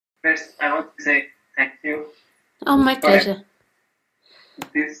First, I want to say thank you Oh, my for it. pleasure.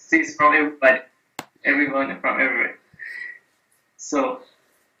 This is from everybody, everyone from everywhere. So,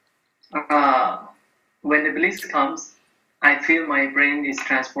 uh, when the bliss comes, I feel my brain is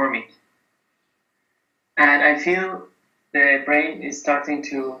transforming, and I feel the brain is starting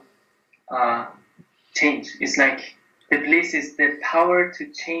to uh, change. It's like the bliss is the power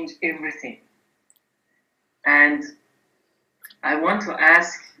to change everything. And I want to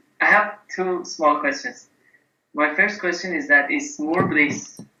ask, I have two small questions. My first question is that is more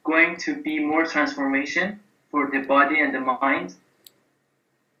bliss going to be more transformation for the body and the mind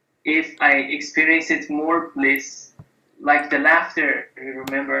if I experience it more bliss, like the laughter, you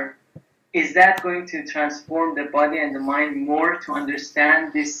remember, is that going to transform the body and the mind more to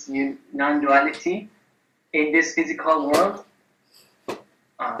understand this new non-duality in this physical world?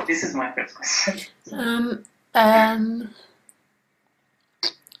 This is my first question. Um, um,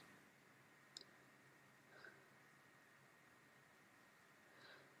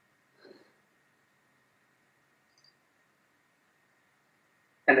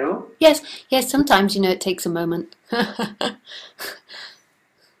 Hello? yes, yes, sometimes, it takes a moment.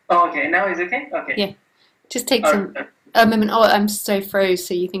 Oh, okay, now it's okay? Okay. Yeah, just takes Okay, a moment. Oh, I'm so froze,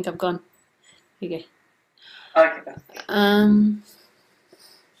 so you think I've gone. Okay. okay. Um,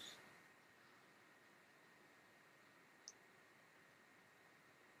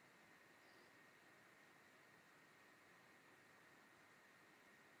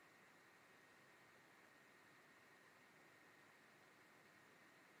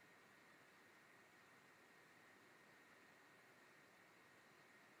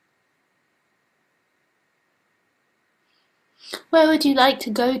 where would you like to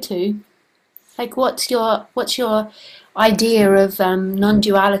go to? Like, what's your idea of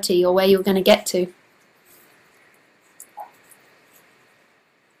non-duality, or where you're going to get to?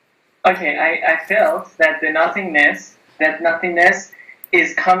 Okay, I felt that that nothingness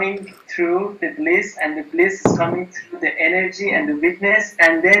is coming through the bliss, and the bliss is coming through the energy and the witness,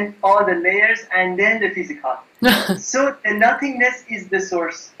 and then all the layers, and then the physical. So the nothingness is the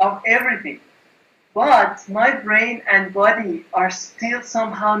source of everything. But my brain and body are still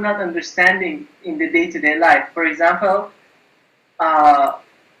somehow not understanding in the day-to-day life. For example, uh,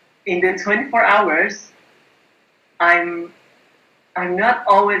 in the 24 hours, I'm I'm not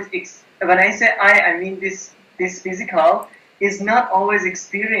always when I say I mean this physical is not always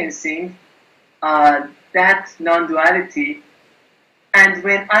experiencing that non-duality. And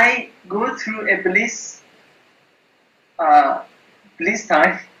when I go through a uh, bliss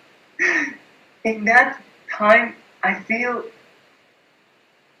time, in that time I feel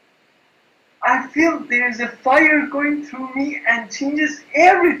there's a fire going through me and changes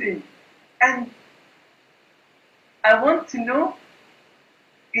everything. And I want to know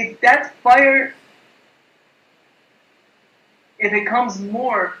if that fire, it becomes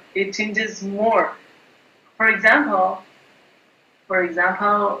more, it changes more. For example, for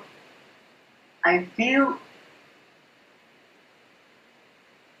example, I feel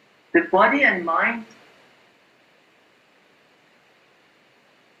the body and mind.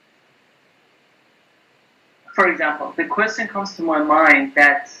 For example, the question comes to my mind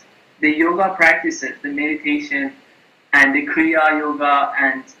that the yoga practices, the meditation, and the Kriya yoga,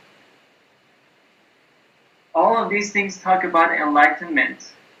 and all of these things talk about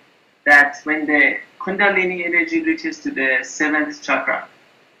enlightenment. That when the Kundalini energy reaches to the seventh chakra,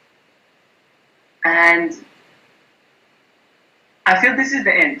 and I feel this is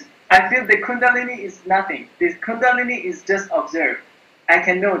the end. I feel the Kundalini is nothing. This Kundalini is just observed. I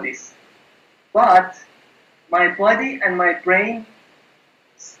can know this. But my body and my brain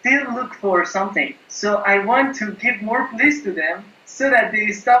still look for something. So I want to give more bliss to them so that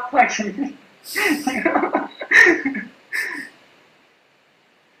they stop fucking. You know?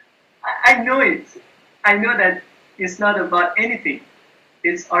 I know it. I know that it's not about anything.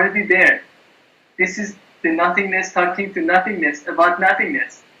 It's already there. This is the nothingness talking to nothingness about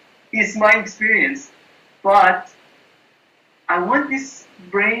nothingness. It's my experience. But I want this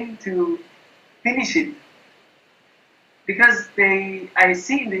brain to finish it because I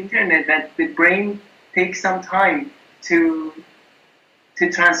see in the internet that the brain takes some time to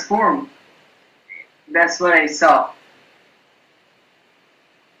transform. That's what I saw.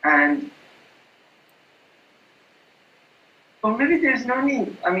 And or maybe there's no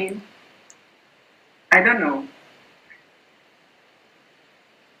need. I mean, I don't know.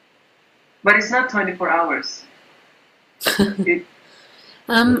 But it's not 24 hours. It,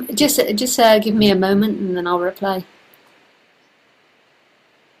 just give me a moment, and then I'll reply.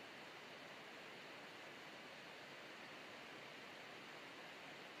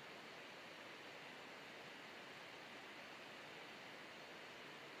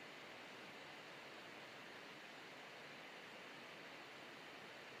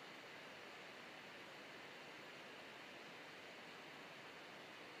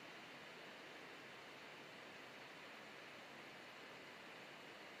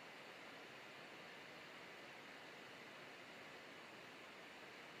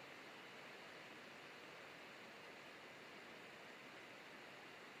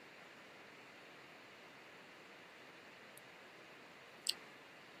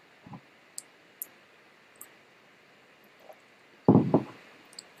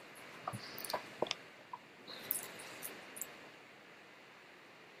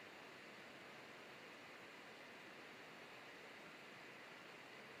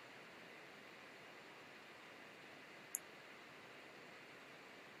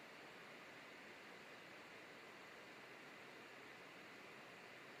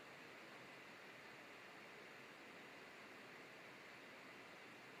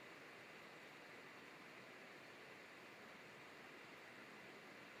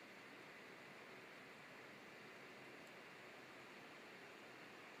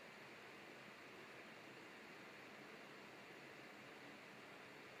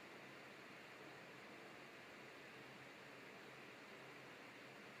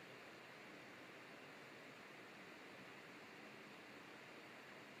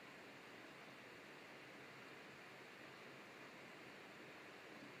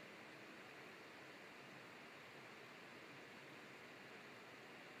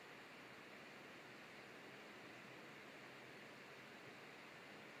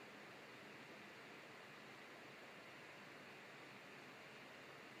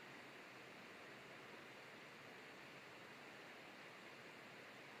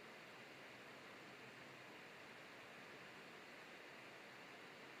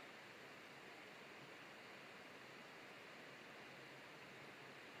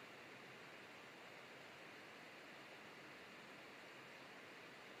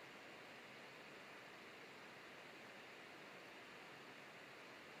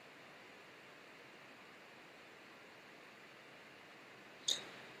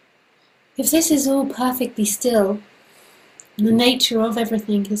 If this is all perfectly still, and the nature of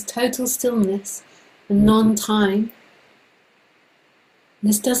everything is total stillness and non-time,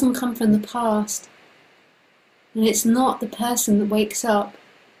 this doesn't come from the past, and it's not the person that wakes up,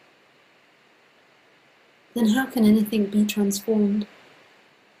 then how can anything be transformed?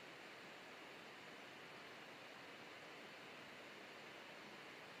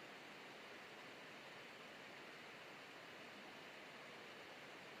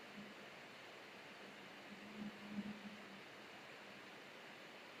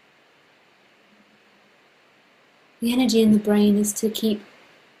 The energy in the brain is to keep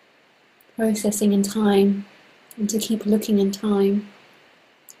processing in time and to keep looking in time.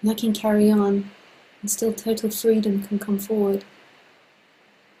 And that can carry on, and still total freedom can come forward.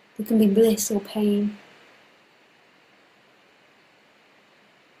 There can be bliss or pain,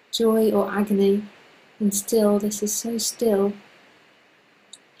 joy or agony, and still, this is so still.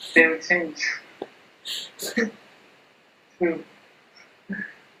 They will change. True.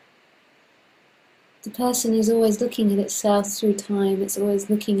 The person is always looking at itself through time, it's always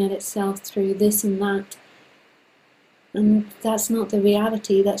looking at itself through this and that. And that's not the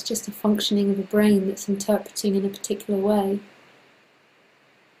reality, that's just a functioning of a brain that's interpreting in a particular way.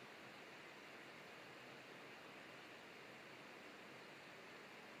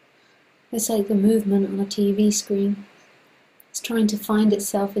 It's like the movement on a TV screen. It's trying to find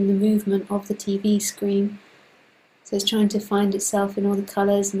itself in the movement of the TV screen. So it's trying to find itself in all the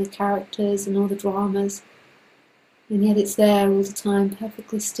colours and the characters and all the dramas. And yet it's there all the time,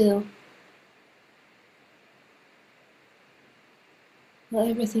 perfectly still. Well,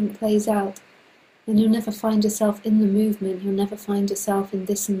 everything plays out. And you'll never find yourself in the movement. You'll never find yourself in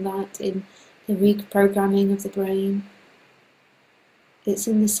this and that, in the reprogramming of the brain. It's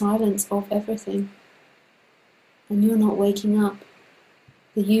in the silence of everything. And you're not waking up.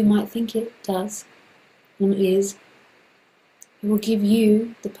 But you might think it does, and it is. It will give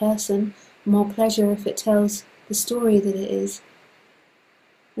you, the person, more pleasure if it tells the story that it is.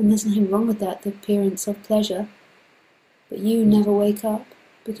 And there's nothing wrong with that, the appearance of pleasure. But you never wake up,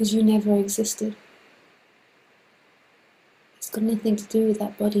 because you never existed. It's got nothing to do with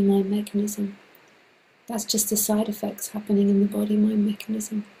that body-mind mechanism. That's just the side effects happening in the body-mind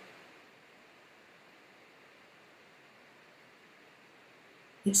mechanism.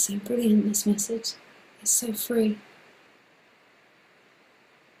 It's so brilliant, this message. It's so free.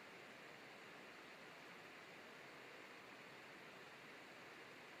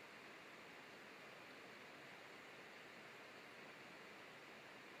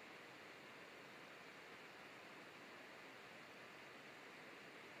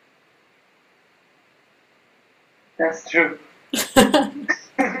 That's true.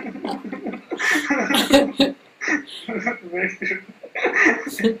 Very true.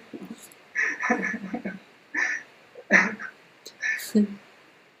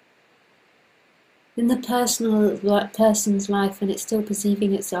 In the person's life, and it's still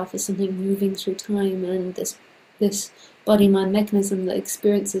perceiving itself as something moving through time, and this body-mind mechanism that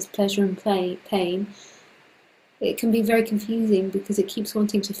experiences pleasure and pain, it can be very confusing because it keeps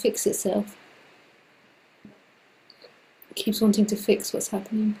wanting to fix itself. It keeps wanting to fix what's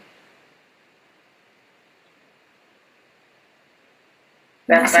happening.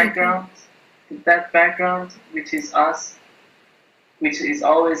 That background, which is us, which is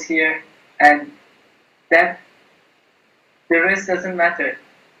always here, and that the rest doesn't matter.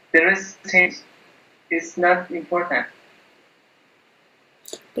 The rest change. It's not important.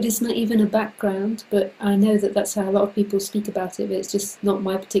 But it's not even a background, but I know that that's how a lot of people speak about it, but it's just not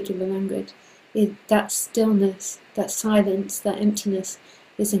my particular language. That stillness, that silence, that emptiness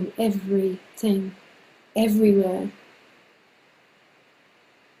is in everything, everywhere.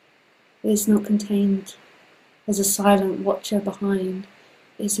 It's not contained as a silent watcher behind.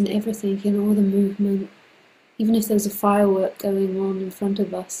 It's in everything, in all the movement. Even if there's a firework going on in front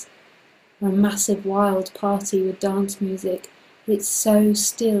of us, or a massive wild party with dance music, it's so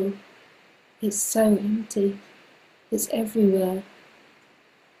still. It's so empty. It's everywhere.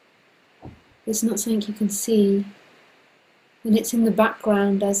 It's not something you can see. When it's in the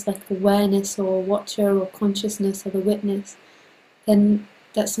background as like awareness or a watcher or consciousness or the witness, then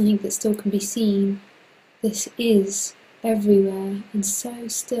that's something that still can be seen. This is everywhere and so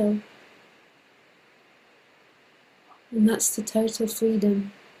still. And that's the total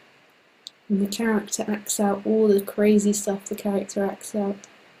freedom. And the character acts out all the crazy stuff the character acts out.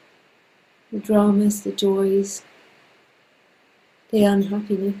 The dramas, the joys, the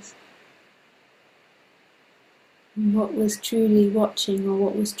unhappiness. And what was truly watching or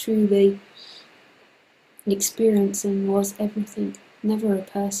what was truly experiencing was everything, never a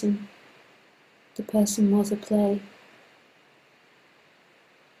person. The person was a play.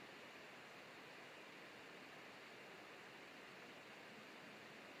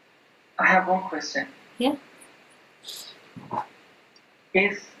 I have one question. Yeah?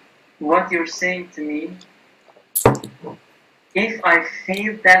 If what you're saying to me, if I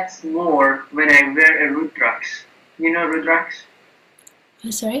feel that more when I wear a Rudraksh, you know Rudraksh? Oh,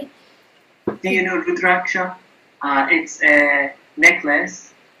 sorry? Do you know Rudraksha? It's a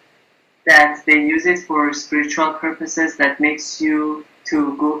necklace that they use it for spiritual purposes that makes you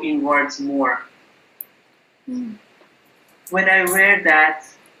to go inwards more. Mm. When I wear that,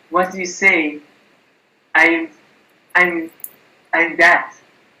 what you say, I'm that.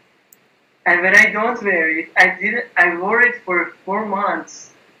 And when I don't wear it, I wore it for 4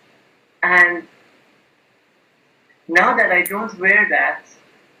 months, and now that I don't wear that,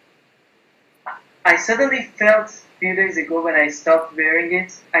 I suddenly felt a few days ago when I stopped wearing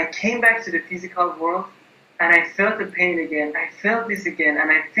it, I came back to the physical world and I felt the pain again. I felt this again,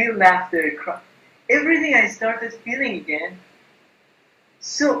 and I feel laughter, everything I started feeling again.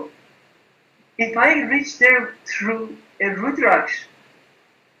 So, if I reach there through a Rudraksh,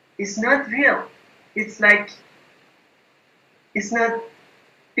 it's not real. It's like, it's not,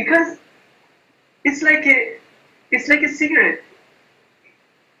 because it's like a cigarette.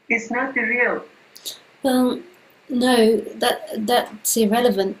 It's not the real. Well, no, that's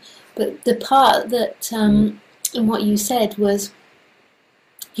irrelevant. But the part that in what you said was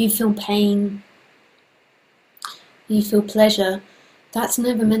you feel pain, you feel pleasure. That's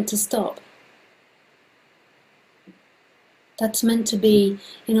never meant to stop. That's meant to be,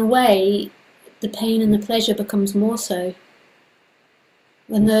 in a way, the pain and the pleasure becomes more so.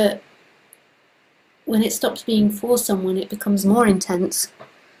 When it stops being for someone, it becomes more intense.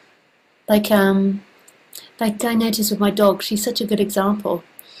 Like I noticed with my dog, she's such a good example.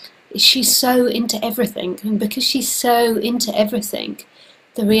 She's so into everything, and because she's so into everything,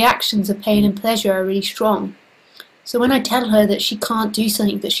 the reactions of pain and pleasure are really strong. So when I tell her that she can't do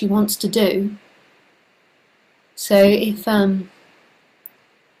something that she wants to do, so if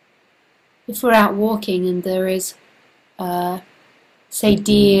we're out walking and there is, say,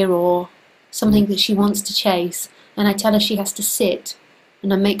 deer or something that she wants to chase, and I tell her she has to sit,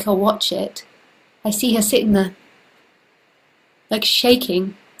 and I make her watch it, I see her sitting there, like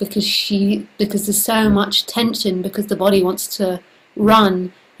shaking, because there's so much tension, because the body wants to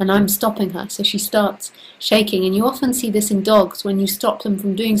run, and I'm stopping her, so she starts shaking. And you often see this in dogs. When you stop them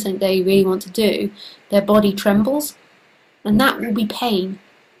from doing something they really want to do, their body trembles, and that will be pain.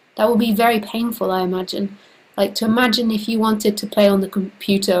 That will be very painful, I imagine. Like, to imagine if you wanted to play on the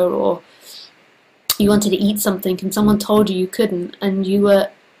computer, or you wanted to eat something and someone told you couldn't, and you were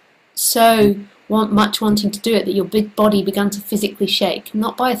so much wanting to do it that your big body began to physically shake.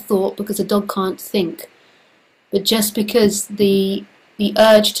 Not by a thought, because a dog can't think, but just because the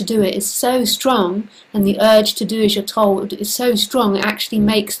urge to do it is so strong, and the urge to do as you're told is so strong, it actually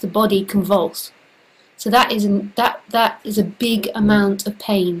makes the body convulse. So that is a big amount of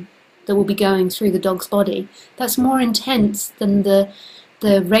pain that will be going through the dog's body. That's more intense than the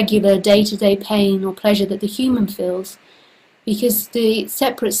regular day-to-day pain or pleasure that the human feels, because the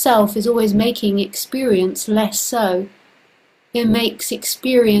separate self is always making experience less so. It makes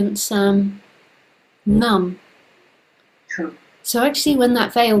experience numb. True. So actually, when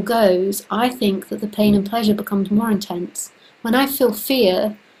that veil goes, I think that the pain and pleasure becomes more intense. When I feel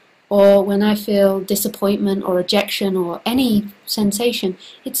fear, or when I feel disappointment or rejection or any sensation,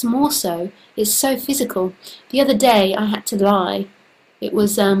 it's more so. It's so physical. The other day I had to lie. It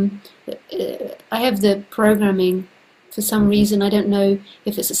was, I have the programming, for some reason, I don't know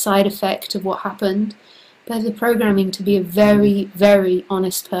if it's a side effect of what happened, but I have the programming to be a very, very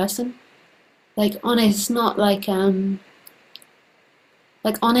honest person. Like, honest, not like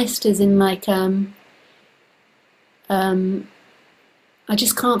honest as in like, I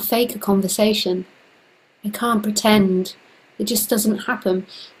just can't fake a conversation. I can't pretend. It just doesn't happen.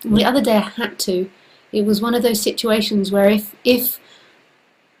 And the other day I had to. It was one of those situations where if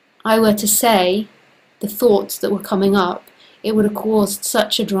I were to say the thoughts that were coming up, it would have caused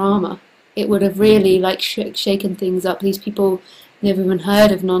such a drama. It would have really like shaken things up. These people never even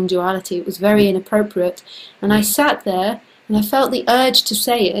heard of non-duality. It was very inappropriate. And I sat there and I felt the urge to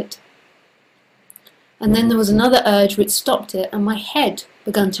say it. And then there was another urge which stopped it, and my head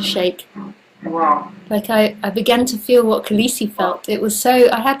began to shake. Wow. Like I began to feel what Khaleesi felt. It was so,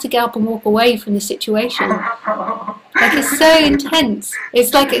 I had to get up and walk away from the situation. Like, it's so intense.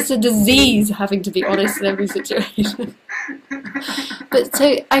 It's like it's a disease, having to be honest, in every situation. But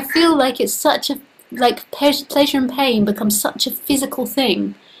so I feel like it's such a, like, pleasure and pain becomes such a physical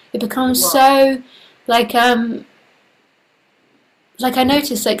thing. It becomes so like I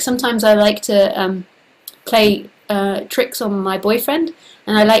notice, like sometimes I like to play tricks on my boyfriend,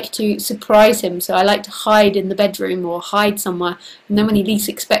 and I like to surprise him. So I like to hide in the bedroom or hide somewhere, and then when he least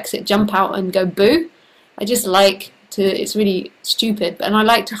expects it, jump out and go boo. I just like to, it's really stupid, and I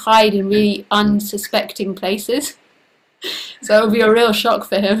like to hide in really unsuspecting places. So it would be a real shock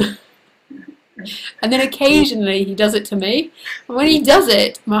for him. And then occasionally he does it to me, and when he does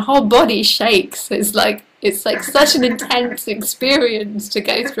it, my whole body shakes. It's like such an intense experience to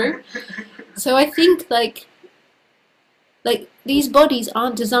go through. So I think like these bodies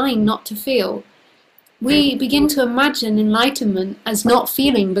aren't designed not to feel. We begin to imagine enlightenment as not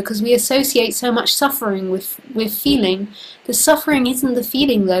feeling because we associate so much suffering with feeling. The suffering isn't the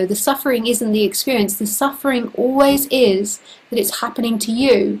feeling though, the suffering isn't the experience. The suffering always is that it's happening to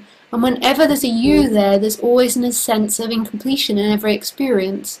you. And whenever there's a you there, there's always a sense of incompletion in every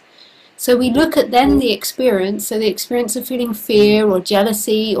experience. So we look at then the experience, so the experience of feeling fear or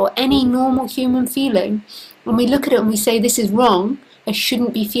jealousy or any normal human feeling, and we look at it and we say, this is wrong, I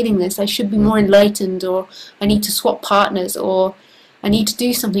shouldn't be feeling this, I should be more enlightened, or I need to swap partners, or I need to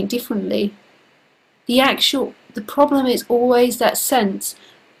do something differently. The problem is always that sense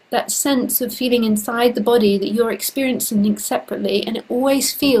of feeling inside the body that you're experiencing things separately, and it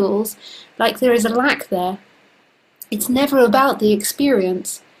always feels like there is a lack there. It's never about the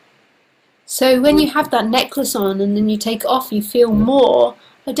experience. So when you have that necklace on and then you take it off, you feel more.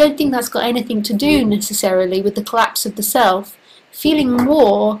 I don't think that's got anything to do necessarily with the collapse of the self. Feeling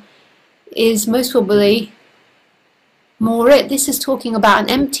more is most probably more it. This is talking about an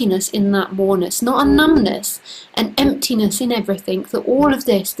emptiness in that moreness, not a numbness, an emptiness in everything. That all of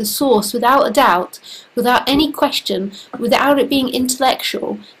this, the source, without a doubt, without any question, without it being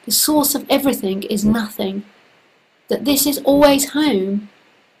intellectual, the source of everything is nothing. That this is always home.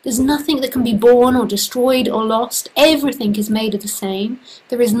 There's nothing that can be born or destroyed or lost. Everything is made of the same.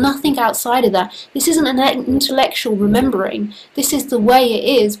 There is nothing outside of that. This isn't an intellectual remembering. This is the way it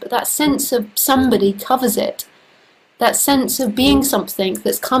is, but that sense of somebody covers it. That sense of being something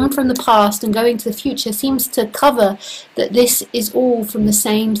that's come from the past and going to the future seems to cover that this is all from the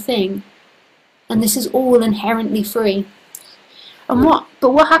same thing. And this is all inherently free. But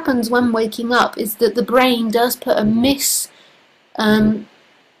what happens when waking up is that the brain does put a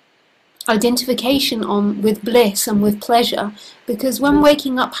identification on with bliss and with pleasure, because when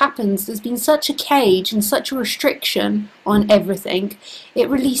waking up happens, there's been such a cage and such a restriction on everything. It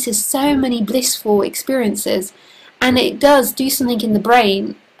releases so many blissful experiences, and it does do something in the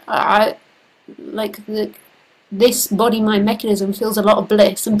brain. This body-mind mechanism feels a lot of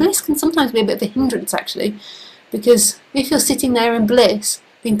bliss, and bliss can sometimes be a bit of a hindrance actually, because if you're sitting there in bliss,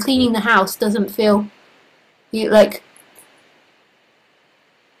 then cleaning the house doesn't feel like.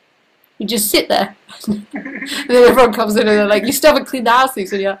 You just sit there. And then everyone comes in and they're like, you still haven't cleaned the house,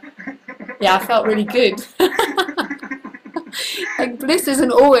 Lisa. And you're like, yeah, I felt really good. Like, bliss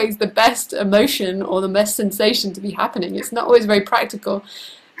isn't always the best emotion or the best sensation to be happening. It's not always very practical.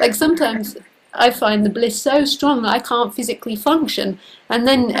 Like, sometimes I find the bliss so strong that I can't physically function. And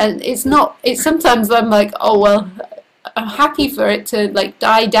then sometimes I'm like, oh, well, I'm happy for it to, like,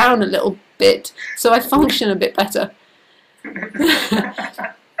 die down a little bit so I function a bit better.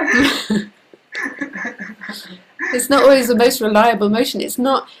 It's not always the most reliable emotion. It's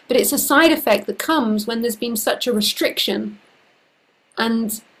not, but it's a side effect that comes when there's been such a restriction,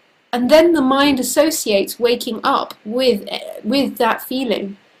 and then the mind associates waking up with that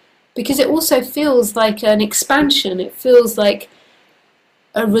feeling, because it also feels like an expansion. It feels like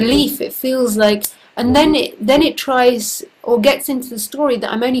a relief. It feels like, and then it tries or gets into the story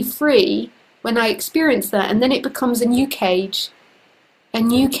that I'm only free when I experience that, and then it becomes a new cage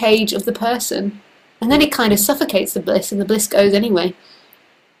of the person, and then it kind of suffocates the bliss, and the bliss goes anyway.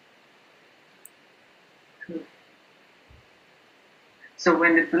 So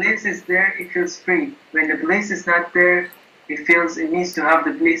when the bliss is there, it feels free. When the bliss is not there, it feels it needs to have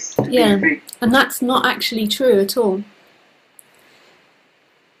the bliss to be free. And that's not actually true at all.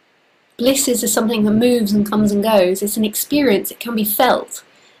 Bliss is something that moves and comes and goes. It's an experience. It can be felt.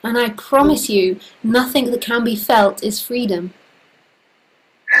 And I promise you, nothing that can be felt is freedom.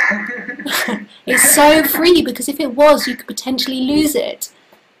 It's so free, because if it was, you could potentially lose it.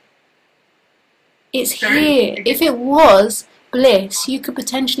 It's here. If it was bliss, you could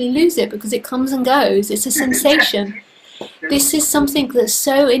potentially lose it, because it comes and goes. It's a sensation. This is something that's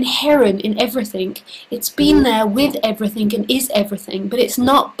so inherent in everything. It's been there with everything and is everything, but it's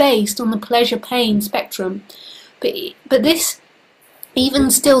not based on the pleasure-pain spectrum. But this,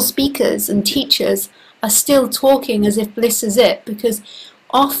 even still speakers and teachers are still talking as if bliss is it, because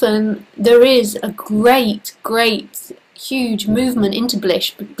often there is a great, huge movement into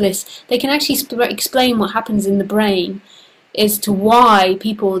bliss. They can actually explain what happens in the brain as to why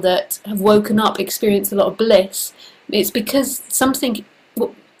people that have woken up experience a lot of bliss. It's because something,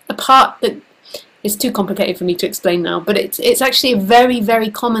 a part that is too complicated for me to explain now, but it's actually a very, very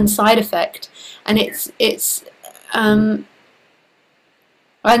common side effect, and it's the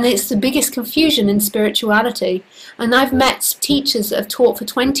biggest confusion in spirituality. And I've met teachers that have taught for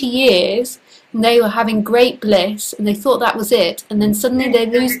 20 years, and they were having great bliss, and they thought that was it, and then suddenly they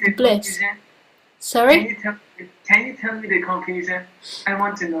lose the bliss. Sorry? Can you tell me the confusion? I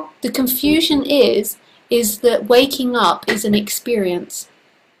want to know. The confusion is that waking up is an experience.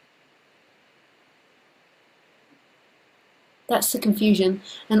 That's the confusion.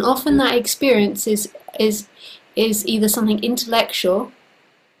 And often that experience is either something intellectual,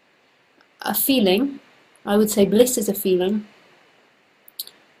 a feeling, I would say bliss is a feeling,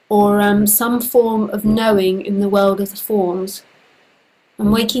 or some form of knowing in the world of the forms.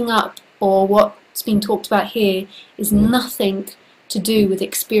 And waking up, or what's being talked about here, is nothing to do with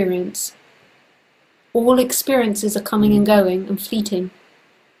experience. All experiences are coming and going and fleeting.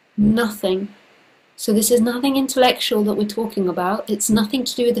 Nothing. So this is nothing intellectual that we're talking about. It's nothing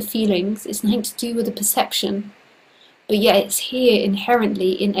to do with the feelings. It's nothing to do with the perception. But yet it's here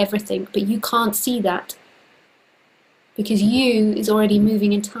inherently in everything. But you can't see that, because you is already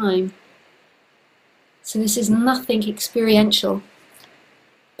moving in time. So this is nothing experiential.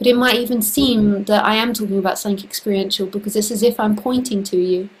 But it might even seem that I am talking about something experiential, because it's as if I'm pointing to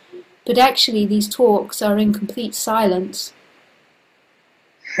you. But actually these talks are in complete silence.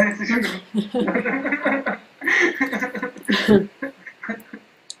 That's true.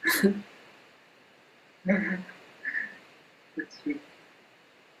 That's true.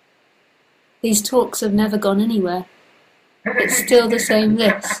 These talks have never gone anywhere. It's still the same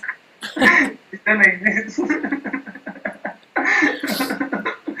this. It's still like this.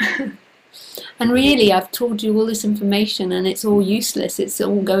 And really, I've told you all this information and it's all useless, it's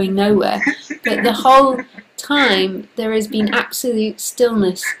all going nowhere. But the whole time there has been absolute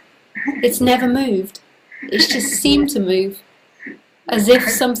stillness. It's never moved. It's just seemed to move, as if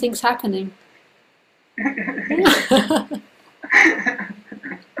something's happening.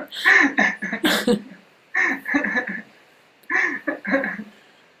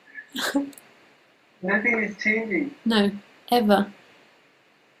 Nothing is changing. No, ever.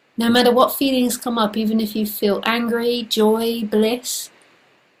 No matter what feelings come up, even if you feel angry, joy, bliss,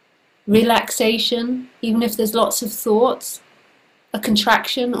 relaxation, even if there's lots of thoughts, a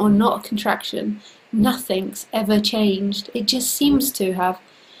contraction or not a contraction, nothing's ever changed. It just seems to have.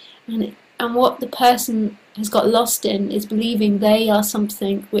 And what the person has got lost in is believing they are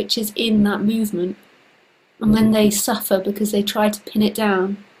something which is in that movement. And when they suffer because they try to pin it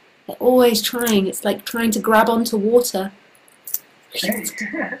down, they're always trying. It's like trying to grab onto water.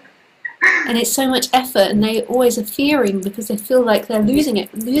 And it's so much effort, and they always are fearing because they feel like they're losing it.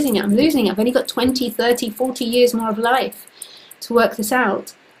 I'm losing it. I've only got 20, 30, 40 years more of life to work this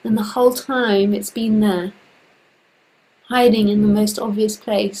out. And the whole time it's been there, hiding in the most obvious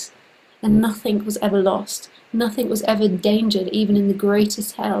place. And nothing was ever lost. Nothing was ever endangered, even in the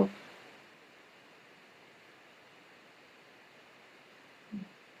greatest hell.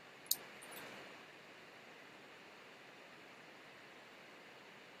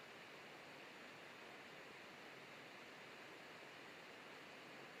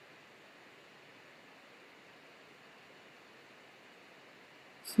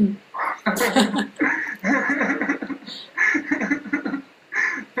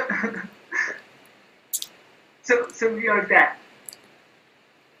 So we are that.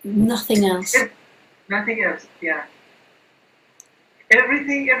 Nothing else. Nothing else. Yeah.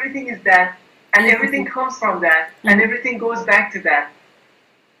 Everything is that, and everything comes from that, and everything goes back to that,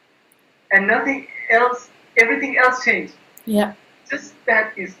 and nothing else. Everything else changed. Yeah. Just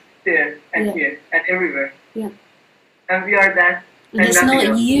that is there and here and everywhere. Yeah. And we are that. And it's not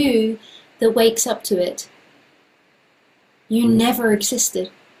else. you that wakes up to it. You never existed.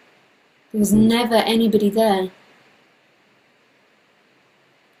 There was never anybody there.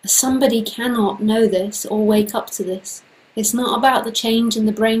 Somebody cannot know this or wake up to this. It's not about the change in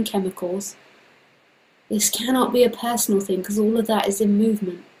the brain chemicals. This cannot be a personal thing, because all of that is in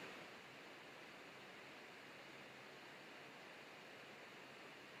movement.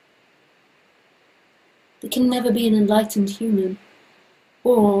 There can never be an enlightened human,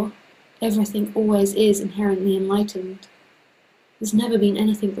 or everything always is inherently enlightened. There's never been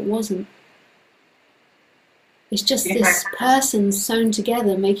anything that wasn't. It's just this person sewn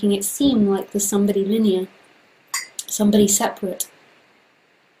together, making it seem like there's somebody linear, somebody separate.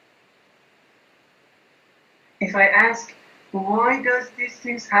 if I ask, why does these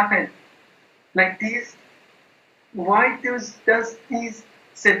things happen? Like these, why does these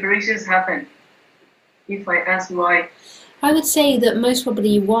separations happen? If I ask why. I would say that most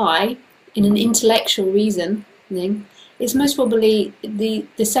probably why, in an intellectual reasoning, is most probably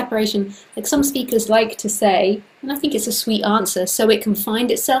the separation. Like some speakers like to say, and I think it's a sweet answer, so it can find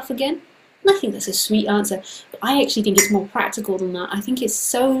itself again. And I think that's a sweet answer. But I actually think it's more practical than that. I think it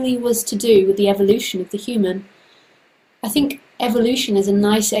solely was to do with the evolution of the human. I think evolution is a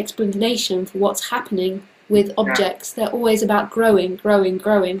nice explanation for what's happening with objects. They're always about growing, growing,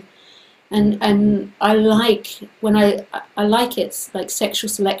 growing. And I like when I like it, like sexual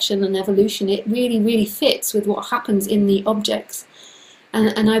selection and evolution. It really, really fits with what happens in the objects, and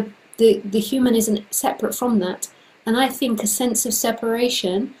the human isn't separate from that. And I think a sense of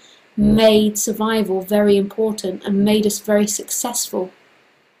separation made survival very important and made us very successful.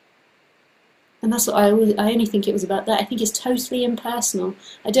 And that's what I only think it was about that. I think it's totally impersonal.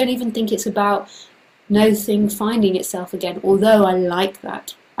 I don't even think it's about no thing finding itself again. Although I like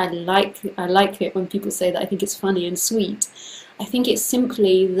that. I like it when people say that. I think it's funny and sweet. I think it's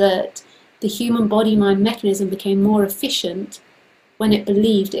simply that the human body-mind mechanism became more efficient when it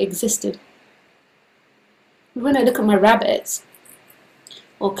believed it existed. When I look at my rabbits,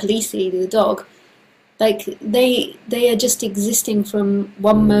 or Khaleesi, the dog, like they are just existing from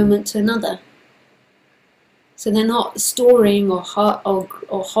one moment to another. So they're not storing or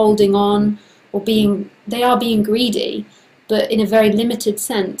holding on or they are being greedy, but in a very limited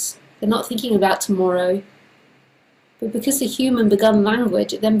sense. They're not thinking about tomorrow. But because the human began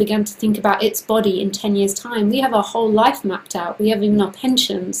language, it then began to think about its body in 10 years' time. We have our whole life mapped out. We have even our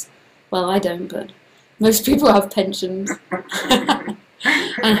pensions. Well, I don't, but most people have pensions.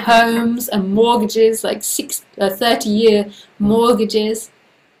 And homes and mortgages, like 30-year mortgages,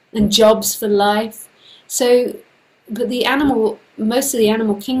 and jobs for life. So, but most of the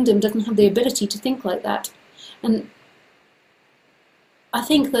animal kingdom doesn't have the ability to think like that. And I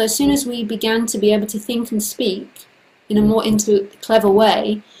think that as soon as we began to be able to think and speak in a more clever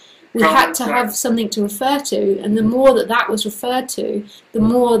way, we had to have something to refer to, and the more that was referred to, the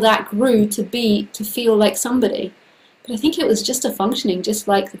more that grew to feel like somebody. But I think it was just a functioning, just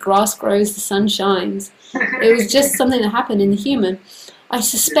like the grass grows, the sun shines. It was just something that happened in the human. I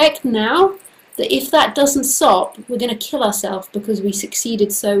suspect now that if that doesn't stop, we're going to kill ourselves because we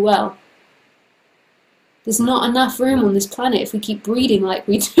succeeded so well. There's not enough room on this planet if we keep breeding like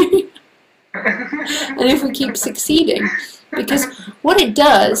we do. And if we keep succeeding. Because what it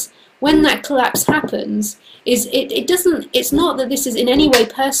does, when that collapse happens, is it's not that this is in any way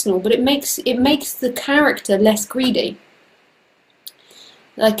personal, but it makes the character less greedy.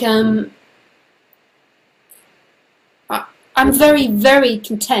 Like I'm very, very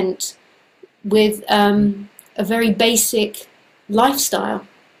content with a very basic lifestyle.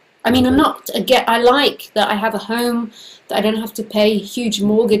 I mean, I like that I have a home, that I don't have to pay a huge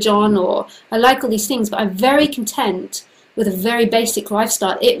mortgage on, or I like all these things, but I'm very content with a very basic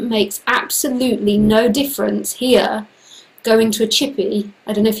lifestyle. It makes absolutely no difference here going to a chippy.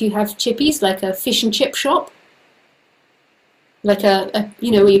 I don't know if you have chippies, like a fish and chip shop. Like where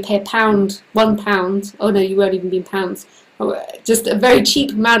you pay £1, £1. Oh no, you won't even be in pounds. Just a very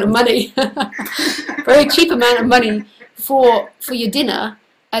cheap amount of money. Very cheap amount of money for your dinner,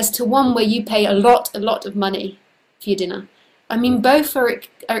 as to one where you pay a lot of money for your dinner. I mean, both are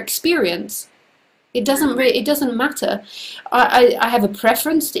experience. It doesn't matter. I have a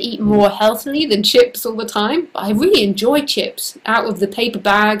preference to eat more healthily than chips all the time. I really enjoy chips out of the paper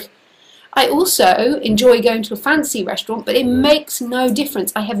bag. I also enjoy going to a fancy restaurant, but it makes no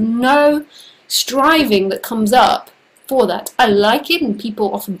difference. I have no striving that comes up for that. I like it, and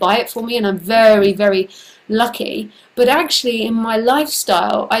people often buy it for me, and I'm very, very lucky. But actually, in my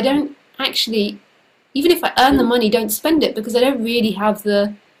lifestyle, I don't actually, even if I earn the money, don't spend it, because I don't really have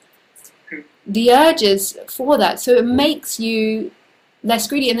the urges for that. So it makes you less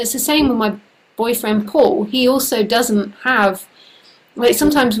greedy. And it's the same with my boyfriend Paul. He also doesn't have, like,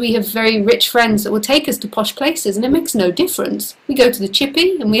 sometimes we have very rich friends that will take us to posh places, and it makes no difference. We go to the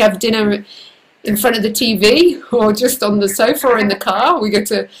chippy and we have dinner in front of the TV, or just on the sofa or in the car. We go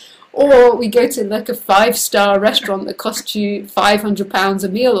to like a 5-star restaurant that costs you £500 a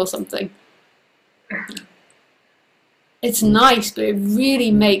meal or something. It's nice, but it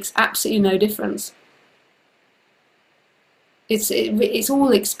really makes absolutely no difference. It's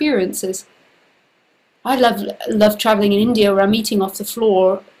all experiences. I love traveling in India, where I'm eating off the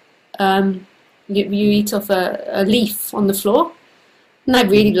floor. You eat off a leaf on the floor, and I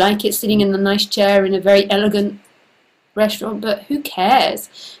really like it, sitting in a nice chair in a very elegant restaurant, but who cares?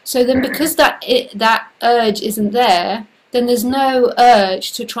 So then because that urge isn't there, then there's no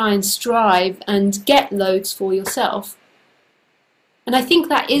urge to try and strive and get loads for yourself. And I think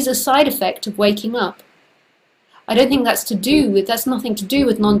that is a side effect of waking up. I don't think that's nothing to do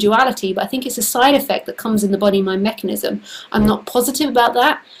with non-duality, but I think it's a side effect that comes in the body-mind mechanism. I'm not positive about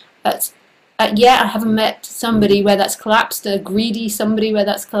that. Yet I haven't met somebody where that's collapsed, a greedy somebody where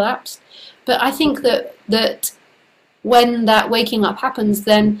that's collapsed. But I think that when that waking up happens,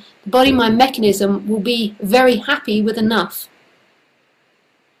 then the body-mind mechanism will be very happy with enough.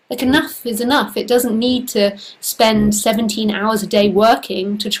 Like, enough is enough. It doesn't need to spend 17 hours a day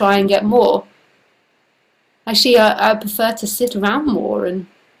working to try and get more. Actually, I prefer to sit around more and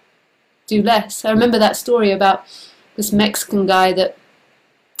do less. I remember that story about this Mexican guy that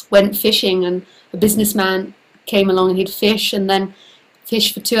went fishing, and a businessman came along and he'd fish, and then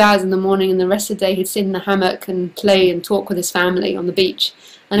fish for 2 hours in the morning, and the rest of the day he'd sit in the hammock and play and talk with his family on the beach.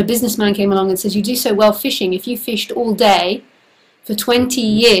 And a businessman came along and says, "You do so well fishing. If you fished all day for 20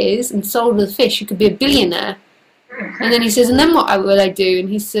 years and sold the fish, you could be a billionaire." And then he says, "And then what would I do?" And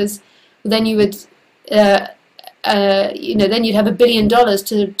he says, "Well, then you would, then you'd have $1 billion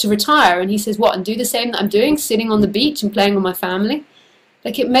to retire." And he says, "What, and do the same that I'm doing, sitting on the beach and playing with my family?"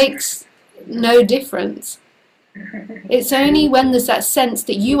 Like, it makes no difference. It's only when there's that sense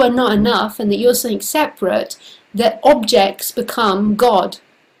that you are not enough and that you're something separate that objects become God.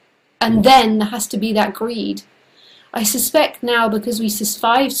 And then there has to be that greed. I suspect now, because we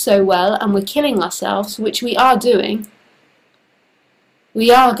survived so well and we're killing ourselves, which we are doing, we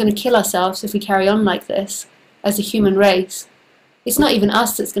are going to kill ourselves if we carry on like this as a human race. It's not even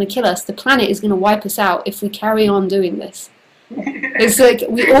us that's going to kill us. The planet is going to wipe us out if we carry on doing this. It's like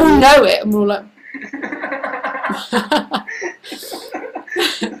we all know it, and we're all like...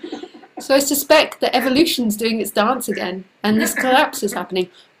 So I suspect that evolution's doing its dance again, and this collapse is happening.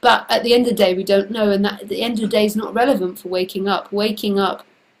 But at the end of the day, we don't know, and that at the end of the day is not relevant for waking up. Waking up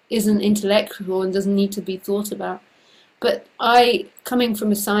isn't intellectual and doesn't need to be thought about. But I, coming from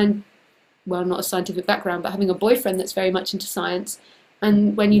not a scientific background, but having a boyfriend that's very much into science,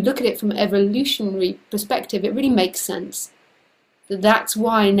 and when you look at it from an evolutionary perspective, it really makes sense. That's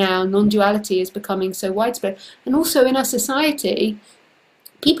why now non-duality is becoming so widespread. And also in our society,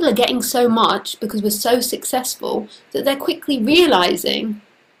 people are getting so much because we're so successful that they're quickly realizing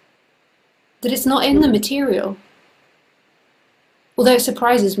that it's not in the material. Although it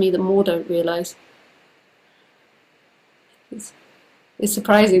surprises me that more don't realize. It's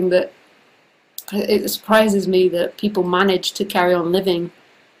surprising that it surprises me that people manage to carry on living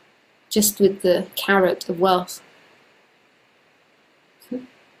just with the carrot of wealth.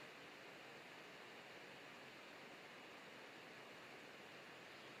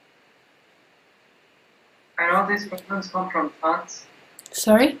 And all these problems come from thoughts?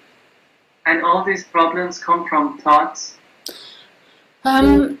 Sorry? And all these problems come from thoughts?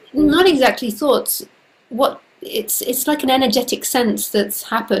 Not exactly thoughts. It's like an energetic sense that's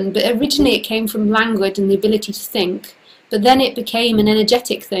happened, but originally it came from language and the ability to think, but then it became an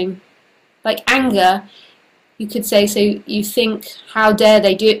energetic thing. Like anger, you could say, so you think, how dare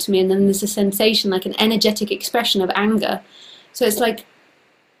they do it to me, and then there's a sensation, like an energetic expression of anger. So it's like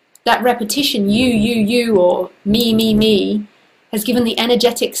that repetition, you, or me, has given the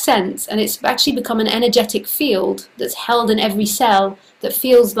energetic sense, and it's actually become an energetic field that's held in every cell that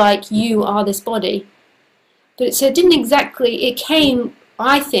feels like you are this body. But so it didn't exactly, it came,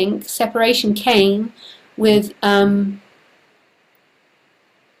 I think, separation came with the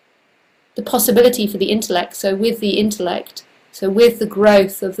possibility for the intellect, so with the intellect, so with the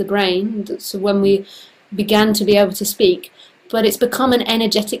growth of the brain, so when we began to be able to speak. But it's become an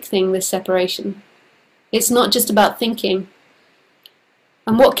energetic thing, this separation. It's not just about thinking.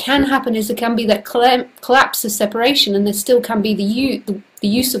 And what can happen is there can be that collapse of separation, and there still can be the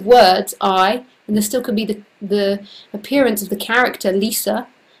use of words, I, and there still could be the appearance of the character, Lisa,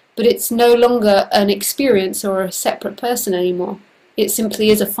 but it's no longer an experience or a separate person anymore. It simply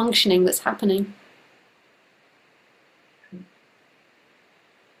is a functioning that's happening.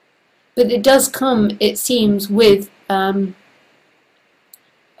 But it does come, it seems, with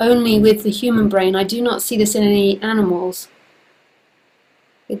only with the human brain. I do not see this in any animals.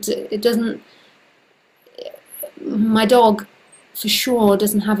 It doesn't. My dog, for sure,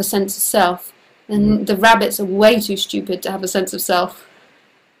 doesn't have a sense of self, and the rabbits are way too stupid to have a sense of self.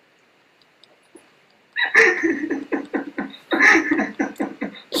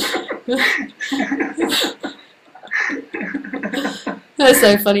 That's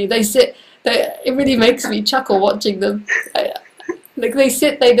so funny. It really makes me chuckle watching them. Like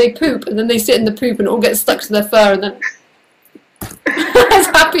they poop, and then they sit in the poop, and it all gets stuck to their fur, and then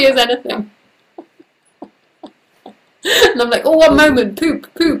happy as anything. And I'm like, oh, one moment,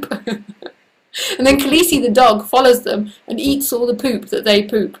 poop, poop. And then Khaleesi the dog follows them and eats all the poop that they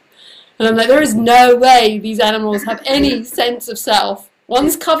poop. And I'm like, there is no way these animals have any sense of self.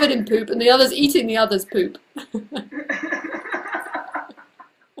 One's covered in poop and the other's eating the other's poop.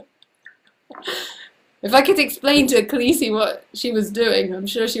 If I could explain to Khaleesi what she was doing, I'm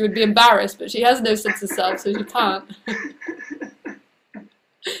sure she would be embarrassed, but she has no sense of self, so she can't.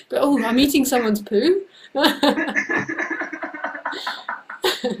 But, oh, I'm eating someone's poo?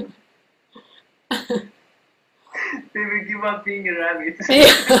 They will give up being a rabbit.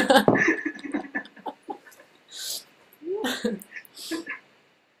 Yeah.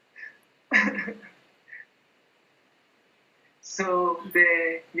 So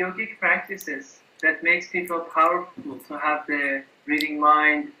the yogic practices that makes people powerful to have the reading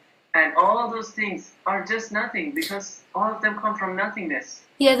mind and all those things are just nothing, because all of them come from nothingness.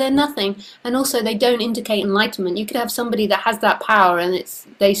 Yeah, they're nothing, and also they don't indicate enlightenment. You could have somebody that has that power and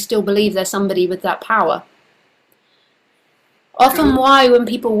they still believe they're somebody with that power. Often why when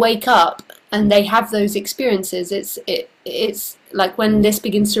people wake up and they have those experiences, it's like when this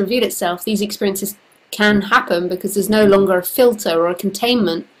begins to reveal itself, these experiences can happen because there's no longer a filter or a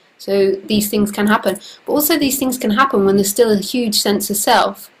containment, so these things can happen. But also these things can happen when there's still a huge sense of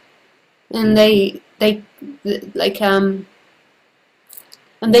self, and they think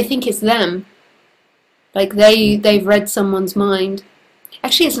it's them, like they've read someone's mind.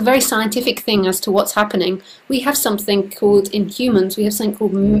 Actually, it's a very scientific thing as to what's happening. We have something called, in humans, we have something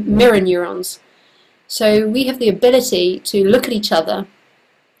called mirror neurons. So we have the ability to look at each other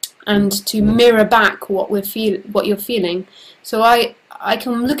and to mirror back what you're feeling. So I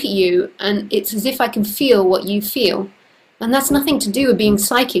can look at you and it's as if I can feel what you feel. And that's nothing to do with being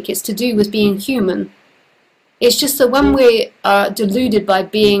psychic, it's to do with being human. It's just that when we are deluded by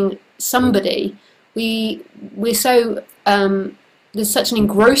being somebody, we're so there's such an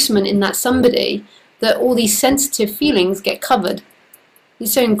engrossment in that somebody that all these sensitive feelings get covered. You're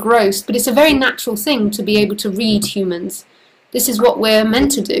so engrossed, but it's a very natural thing to be able to read humans. This is what we're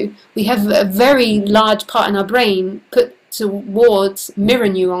meant to do. We have a very large part in our brain put towards mirror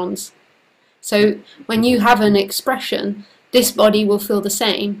neurons. So when you have an expression, this body will feel the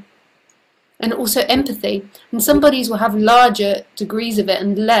same. And also empathy. And some bodies will have larger degrees of it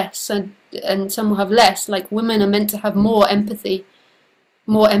and less, and some will have less. Like women are meant to have more empathy.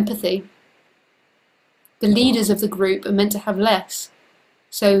 More empathy. The leaders of the group are meant to have less.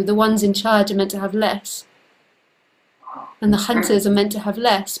 So the ones in charge are meant to have less. And the hunters are meant to have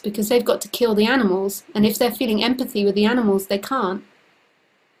less because they've got to kill the animals. And if they're feeling empathy with the animals, they can't.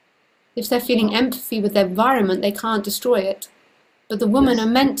 If they're feeling empathy with their environment, they can't destroy it. But the women are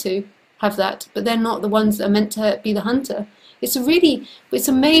meant to have that, but they're not the ones that are meant to be the hunter. It's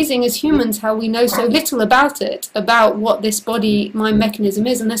amazing as humans how we know so little about it, about what this body-mind mechanism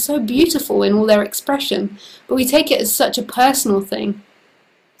is, and they're so beautiful in all their expression, but we take it as such a personal thing.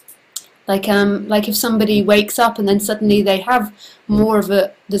 Like if somebody wakes up and then suddenly they have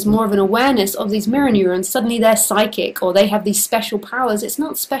there's more of an awareness of these mirror neurons, suddenly they're psychic or they have these special powers. It's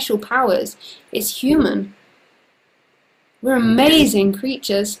not special powers, it's human. We're amazing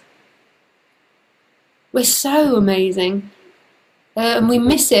creatures. We're so amazing. And we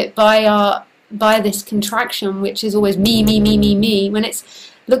miss it by this contraction, which is always me, me, me, me, me. When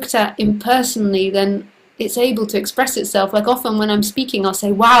it's looked at impersonally, then it's able to express itself. Like often when I'm speaking, I'll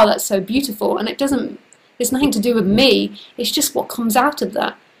say, wow, that's so beautiful. And it's nothing to do with me. It's just what comes out of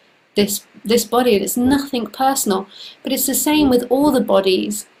that, this body. And it's nothing personal. But it's the same with all the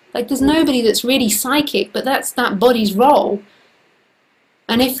bodies. Like there's nobody that's really psychic, but that's that body's role.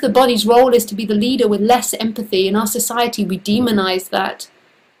 And if the body's role is to be the leader with less empathy, in our society we demonize that.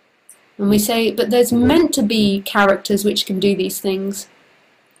 And we say, but there's meant to be characters which can do these things,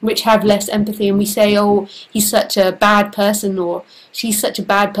 which have less empathy. And we say, oh, he's such a bad person, or she's such a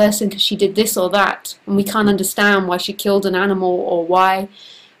bad person because she did this or that. And we can't understand why she killed an animal or why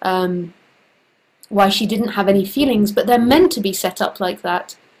she didn't have any feelings. But they're meant to be set up like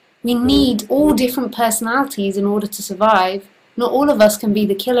that. We need all different personalities in order to survive. Not all of us can be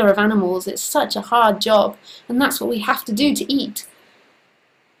the killer of animals. It's such a hard job, and that's what we have to do to eat.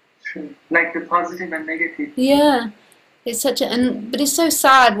 True. Like the positive and negative. Yeah, it's but it's so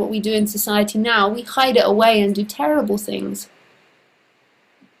sad what we do in society now. We hide it away and do terrible things.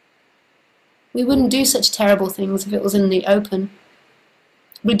 We wouldn't do such terrible things if it was in the open.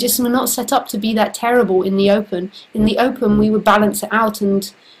 We're not set up to be that terrible in the open. In the open, we would balance it out,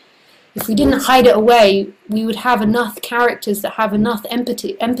 and if we didn't hide it away, we would have enough characters that have enough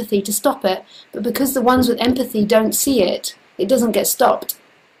empathy to stop it. But because the ones with empathy don't see it, it doesn't get stopped.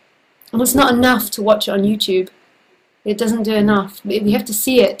 And it's not enough to watch it on YouTube. It doesn't do enough. We have to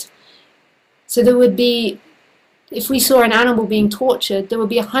see it. So there would be, if we saw an animal being tortured, there would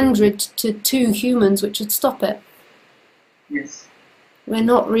be 100 to 2 humans which would stop it. Yes. We're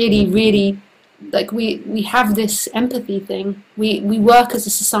not really, like we have this empathy thing. We work as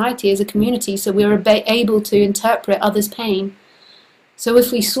a society, as a community, so we're able to interpret others' pain. So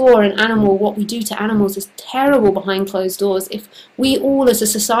if we saw an animal, what we do to animals is terrible behind closed doors. If we all as a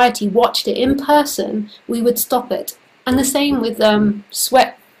society watched it in person, we would stop it. And the same with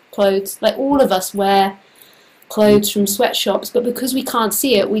sweat clothes. Like all of us wear clothes from sweatshops, but because we can't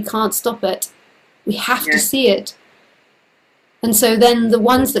see it, we can't stop it. We have to see it. And so then the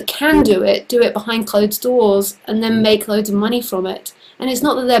ones that can do it behind closed doors and then make loads of money from it. And it's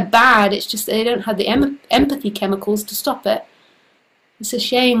not that they're bad, it's just they don't have the empathy chemicals to stop it. It's a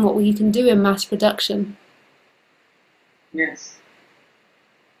shame what we can do in mass production. Yes.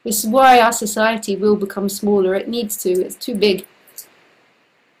 This is why our society will become smaller. It needs to. It's too big.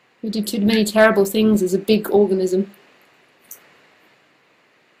 We do too many terrible things as a big organism.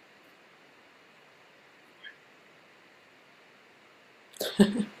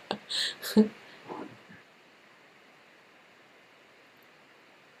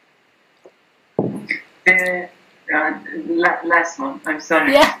 Last one. I'm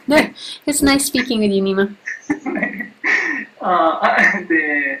sorry. Yeah, no, it's nice speaking with you, Nima.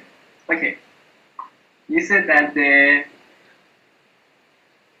 Okay. You said that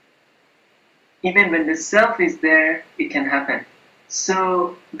even when the self is there, it can happen.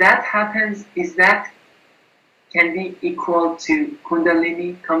 So that happens, can be equal to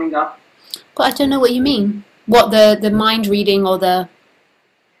Kundalini coming up? But I don't know what you mean. What, the mind reading or the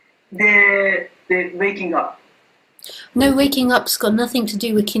waking up. No, waking up's got nothing to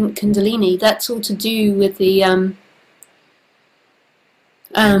do with Kundalini. That's all to do with the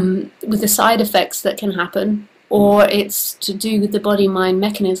side effects that can happen, or it's to do with the body-mind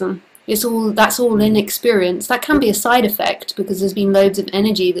mechanism. That's all in experience. That can be a side effect because there's been loads of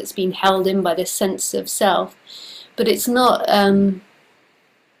energy that's been held in by this sense of self, but it's not.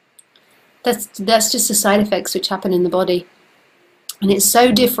 That's just the side effects which happen in the body. And it's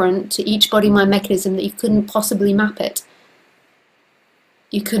so different to each body-mind mechanism that you couldn't possibly map it.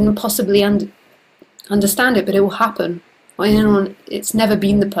 You couldn't possibly understand it, but it will happen. It's never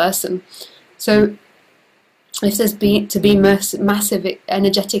been the person. So if there's to be massive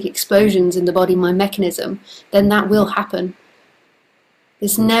energetic explosions in the body-mind mechanism, then that will happen.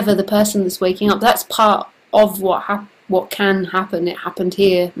 It's never the person that's waking up. That's part of what can happen. It happened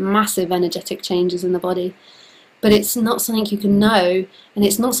here. Massive energetic changes in the body. But it's not something you can know, and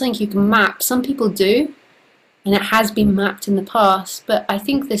it's not something you can map. Some people do, and it has been mapped in the past, but I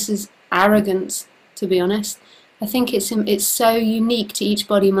think this is arrogance, to be honest. I think it's so unique to each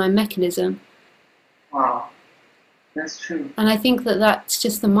body-mind mechanism. Wow, that's true. And I think that's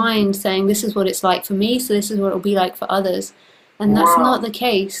just the mind saying, this is what it's like for me, so this is what it'll be like for others. And that's not the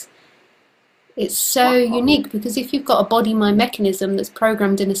case. It's so unique, because if you've got a body-mind mechanism that's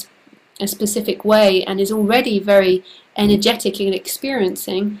programmed in a specific way and is already very energetic and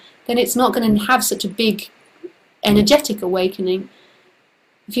experiencing, then it's not going to have such a big energetic awakening.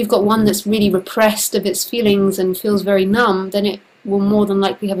 If you've got one that's really repressed of its feelings and feels very numb, then it will more than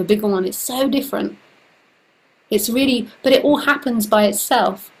likely have a bigger one. It's so different. It's really, but it all happens by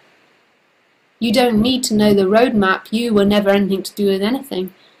itself. You don't need to know the roadmap. You were never anything to do with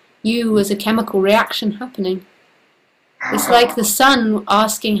anything. You was a chemical reaction happening. It's like the sun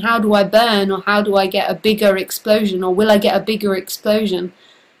asking, how do I burn, or how do I get a bigger explosion, or will I get a bigger explosion?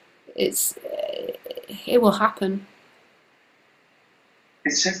 It will happen.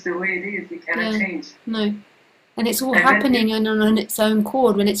 It's just the way it is. It cannot change. No. And it's all happening on its own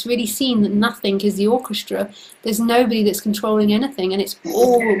chord. When it's really seen that nothing is the orchestra, there's nobody that's controlling anything, and it's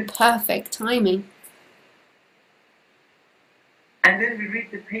all perfect timing. And then we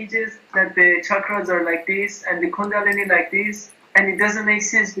read the pages that the chakras are like this and the Kundalini like this, and it doesn't make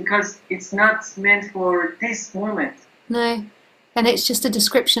sense because it's not meant for this moment. No, and it's just a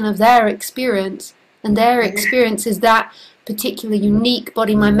description of their experience, and their experience is that particular unique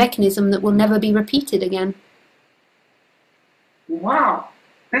body-mind mechanism that will never be repeated again. Wow,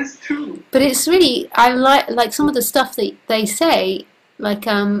 that's true. But it's really, I like some of the stuff that they say. Like,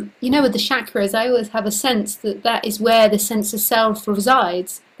 you know, with the chakras, I always have a sense that is where the sense of self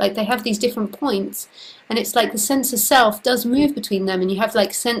resides. Like, they have these different points, and it's like the sense of self does move between them, and you have,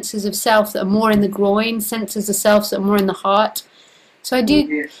 like, senses of self that are more in the groin, senses of self that are more in the heart. So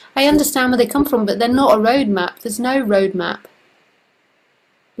I understand where they come from, but they're not a roadmap. There's no roadmap.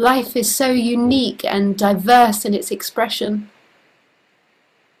 Life is so unique and diverse in its expression.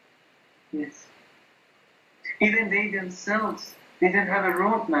 Yes. Even they themselves didn't have a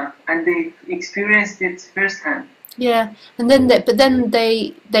roadmap, and they experienced it firsthand. Yeah, and then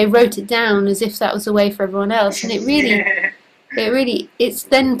they wrote it down as if that was the way for everyone else, and it's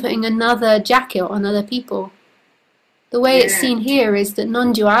then putting another jacket on other people. The way it's seen here is that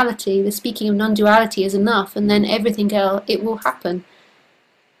non-duality, the speaking of non-duality is enough, and then everything else, it will happen.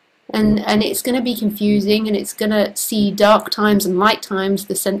 And it's going to be confusing, and it's going to see dark times and light times,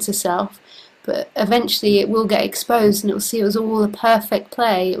 the sense of self, but eventually it will get exposed, and it will see it was all a perfect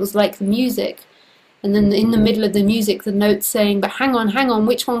play. It was like the music. And then in the middle of the music, the notes saying, but hang on,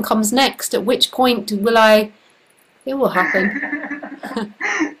 which one comes next? At which point will I... It will happen.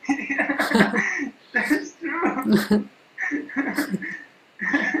 Yeah, that's true.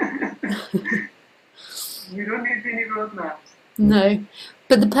 You don't need any roadmaps. No.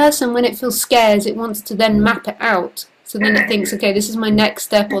 But the person, when it feels scared, it wants to then map it out. So then it thinks, okay, this is my next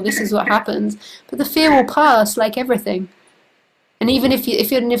step, or this is what happens. But the fear will pass, like everything. And even if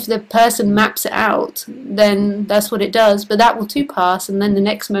the person maps it out, then that's what it does. But that will too pass, and then the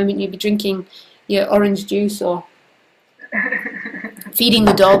next moment you'll be drinking your orange juice or feeding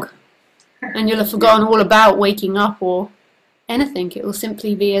the dog, and you'll have forgotten all about waking up or anything. It will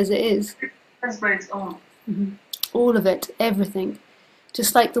simply be as it is. That's by its own. Mm-hmm. All of it, everything.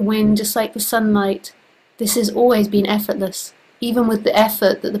 Just like the wind, just like the sunlight. This has always been effortless. Even with the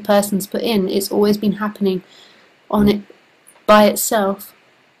effort that the person's put in, it's always been happening on it by itself.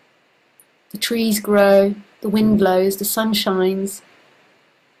 The trees grow, the wind blows, the sun shines,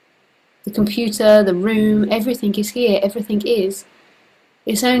 the computer, the room, everything is here, everything is.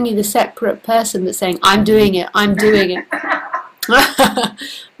 It's only the separate person that's saying, I'm doing it, I'm doing it.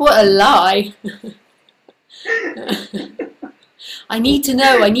 What a lie. I need to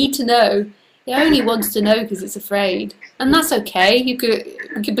know, I need to know. It only wants to know because it's afraid. And that's okay, you could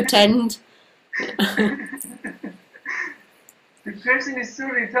pretend. The person is so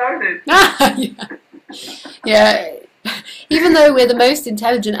retarded. Yeah. Even though we're the most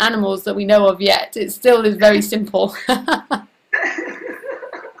intelligent animals that we know of yet, it still is very simple. The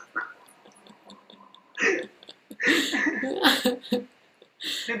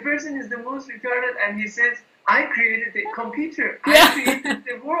person is the most retarded, and he says, I created the computer. I created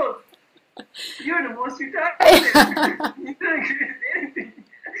the world. You're the most retarded. You don't create anything.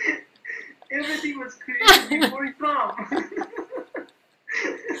 Everything was created before you come.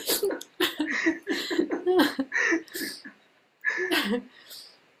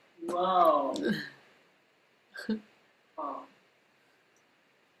 Wow. Wow.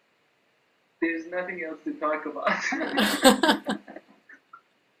 There's nothing else to talk about.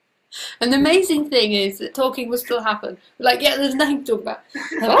 And the amazing thing is that talking will still happen. Like, yeah, there's nothing to talk about.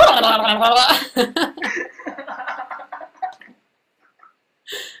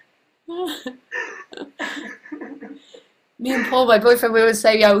 Me and Paul, my boyfriend, we always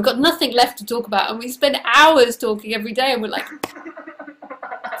say, yeah, we've got nothing left to talk about, and we spend hours talking every day, and we're like...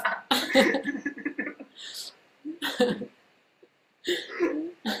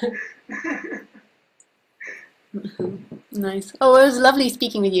 Nice. Oh, it was lovely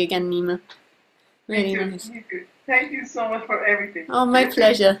speaking with you again, Nima. Really nice. Thank you so much for everything. Oh, my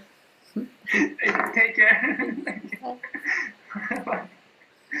pleasure. Take care. Bye.